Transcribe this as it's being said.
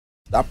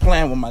Stop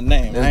playing with my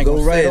name. Let's I ain't go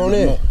gonna right say it on no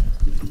in. more.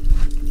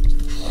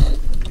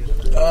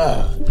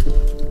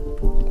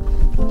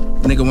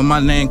 Nigga, when my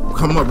name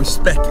come up,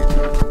 respect it.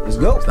 Let's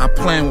go. Stop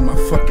playing with my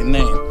fucking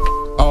name.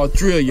 All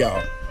three of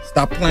y'all,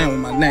 stop playing with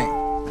my name.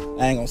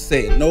 I ain't gonna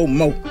say it no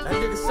more. That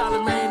nigga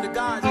Charlemagne the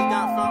God just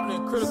got found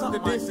in critical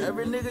condition.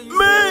 Every nigga you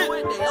Man. see,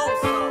 they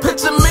own.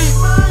 Picture me,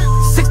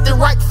 60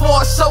 right for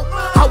a show.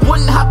 I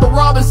wouldn't have to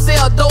rob and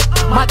sell dope.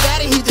 My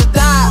daddy, he just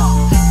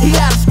died. He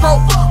had a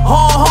stroke,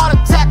 heart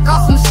attack,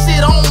 got some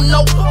shit I don't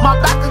know. My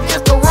back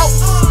against the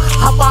ropes.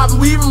 I bought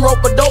weaving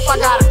rope of dope. I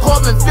got a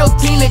Corbin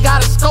 15, they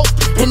got a scope.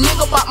 And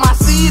nigga bought my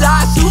seed,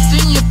 I shoot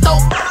in your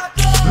throat.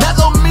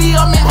 Mezzo me,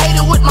 I'm in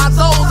hated with my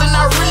toes, and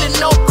I really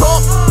know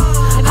coke.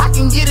 I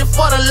can get it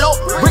for the low.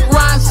 Rick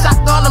Ryan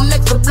shotgun, them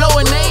next to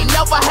blow, and they ain't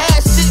never had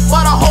shit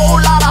but a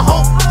whole lot of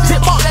hope. Shit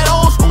bought that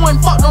old school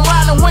and fucked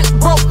around and went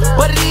broke.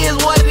 But it is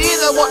what it is,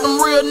 that's what them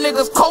real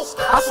niggas cope.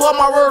 I swear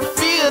my word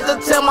feels to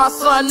tell my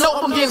son, no,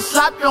 I'm getting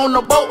sloppy on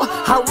the boat.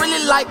 I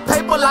really like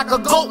paper like a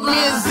goat. Me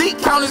and Zeke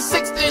counted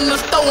 60 in the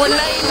store, and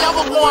they ain't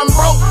never going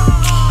broke.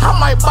 I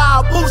might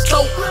buy a boost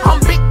though. I'm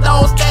big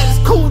dog status,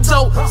 cool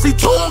Joe. See,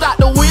 Toon got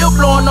the wheel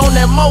blowing on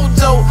that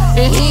mojo,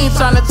 and he ain't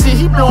tryna chill,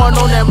 he blowing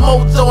on that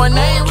mojo. And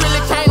they ain't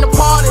really came to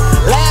party.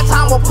 Last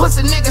time a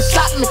pussy nigga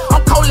shot me,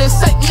 I'm Kolyon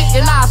Saint Nick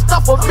and I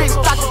stuff a bitch.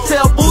 I can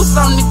tell Boost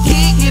on the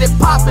kid, get it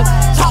poppin'.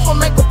 Chopper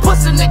make a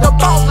pussy nigga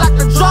bounce like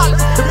a trolley.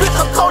 The bitch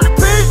a Koly.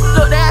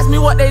 Look, they asked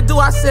me what they do,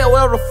 I said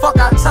whatever the fuck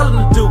I tell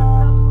them to do.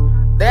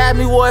 They asked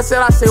me what it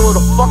said, I said what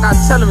the fuck I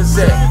tell them it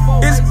said.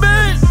 It's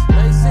Beatz.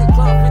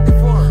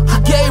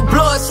 Gave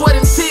blood, sweat,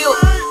 and tears,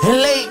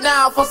 and laid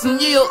down for some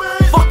yield.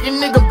 Fucking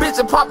nigga, bitch,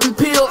 and popping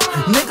pills.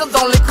 Niggas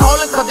only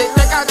calling cause they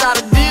think I got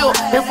a deal.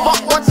 And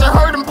fuck what you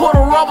heard and put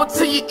a rubber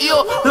to your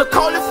ear. Look,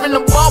 Kolyon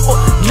finna bubble.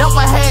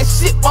 Never had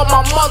shit but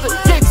my mother.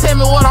 You ain't tell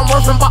me what I'm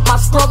worth about my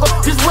struggle.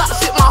 This rap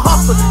shit my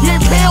hustle. You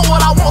ain't paying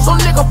what I want, so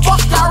nigga, fuck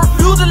you. I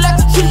refuse to let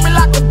you treat me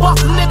like a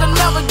buster. Nigga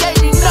never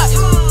gave me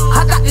nothing.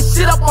 I got this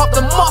shit up off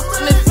the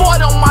muscle, and it's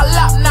 40 on my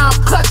lap, now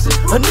I'm clutching.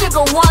 A nigga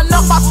run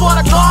up, I swear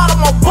to God,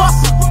 I'm a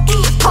buster.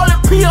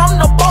 Kolyon P,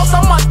 I'm the boss,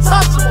 I'm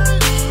untouchable.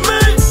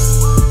 Man.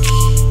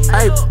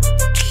 Hey,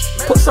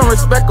 put some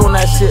respect on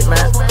that shit,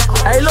 man.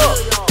 Hey,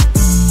 look.